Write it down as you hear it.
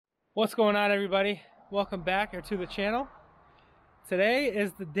What's going on, everybody? Welcome back to the channel. Today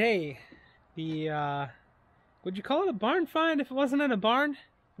is the day. Would you call it a barn find if it wasn't in a barn?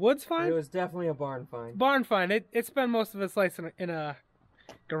 Woods find? It was definitely a barn find. Barn find. It spent most of its life in a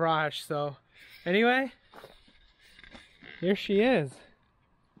garage, so anyway, here she is.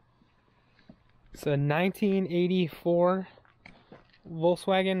 It's a 1984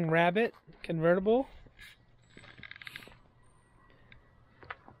 Volkswagen Rabbit convertible.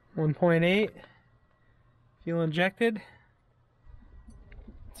 1.8 fuel injected.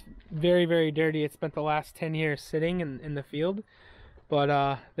 It's very, very dirty. It spent the last 10 years sitting in the field,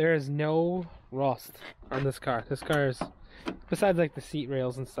 but there is no rust on this car. This car is, besides like the seat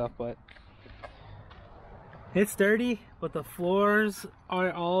rails and stuff, but it's dirty, but the floors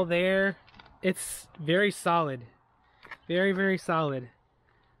are all there. It's very solid. Very, very solid.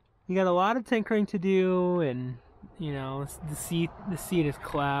 You got a lot of tinkering to do, and you know, the seat is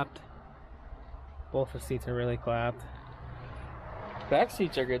clapped. Both the seats are really clapped. Back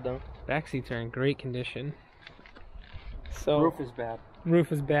seats are good though. Back seats are in great condition. So Roof is bad.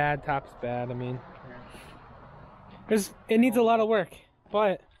 Roof is bad, top's bad. I mean, it needs a lot of work,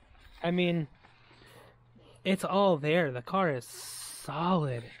 but I mean, it's all there. The car is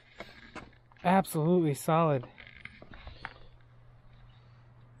solid. Absolutely solid.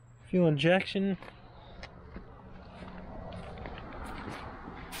 Fuel injection.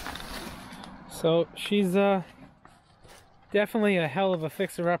 So she's definitely a hell of a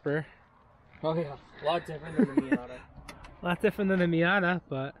fixer-upper. Oh yeah, a lot different than the Miata. A lot different than the Miata,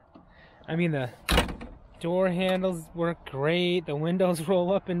 but I mean the door handles work great. The windows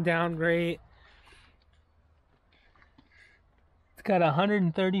roll up and down great. It's got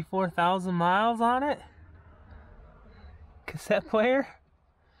 134,000 miles on it. Cassette player.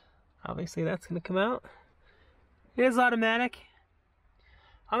 Obviously that's gonna come out. It is automatic.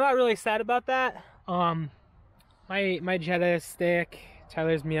 I'm not really sad about that. My Jetta is stick.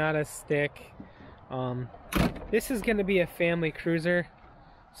 Tyler's Miata is stick. This is gonna be a family cruiser,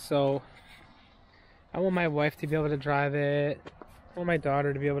 so I want my wife to be able to drive it. I want my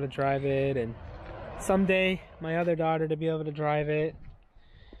daughter to be able to drive it, and someday my other daughter to be able to drive it.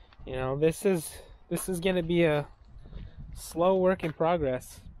 You know, this is gonna be a slow work in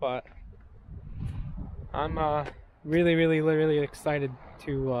progress, but I'm really excited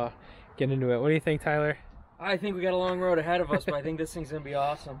to get into it. What do you think, Tyler? I think we got a long road ahead of us, but I think this thing's gonna be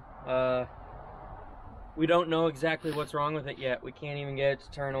awesome. We don't know exactly what's wrong with it yet. We can't even get it to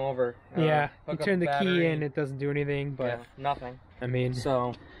turn over. Yeah, you turn the key in, it doesn't do anything, but yeah, nothing. I mean,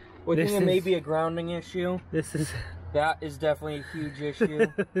 so we think it may be a grounding issue. That is definitely a huge issue.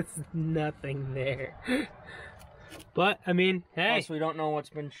 There's nothing there. But I mean, hey. Plus, we don't know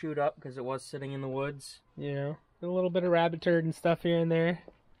what's been chewed up because it was sitting in the woods. You know, a little bit of rabbit turd and stuff here and there.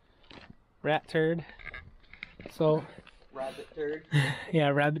 Rat turd. So. Rabbit turd. Yeah,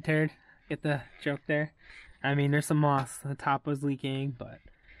 rabbit turd. Get the joke there. I mean, there's some moss. The top was leaking, but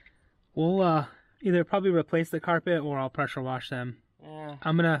we'll either probably replace the carpet or I'll pressure wash them. Yeah.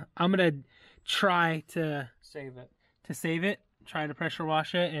 I'm gonna try to save it. Try to pressure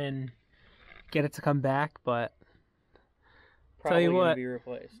wash it and get it to come back, but. Probably Tell you what, be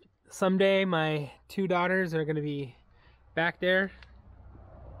replaced. Someday my two daughters are gonna be back there.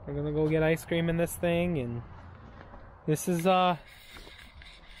 We're gonna go get ice cream in this thing, and this has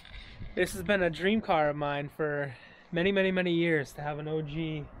been a dream car of mine for many years, to have an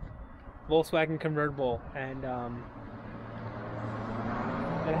OG Volkswagen convertible, and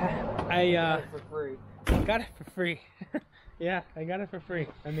I got it for free. Got it for free. Yeah, I got it for free.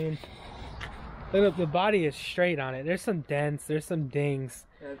 I mean, look, the body is straight on it. There's some dents, there's some dings,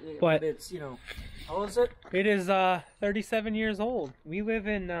 but it's, you know, how old is it? It is 37 years old. We live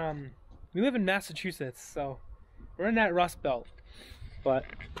in Massachusetts, so we're in that Rust Belt. But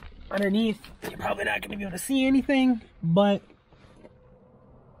underneath, you're probably not going to be able to see anything. But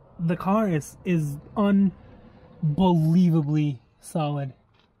the car is unbelievably solid.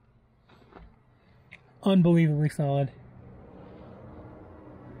 Unbelievably solid.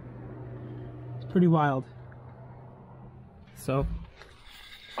 Pretty wild. So,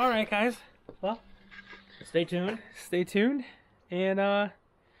 all right, guys. Well, stay tuned. Stay tuned, and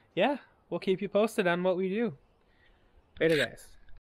yeah, we'll keep you posted on what we do. Later, guys.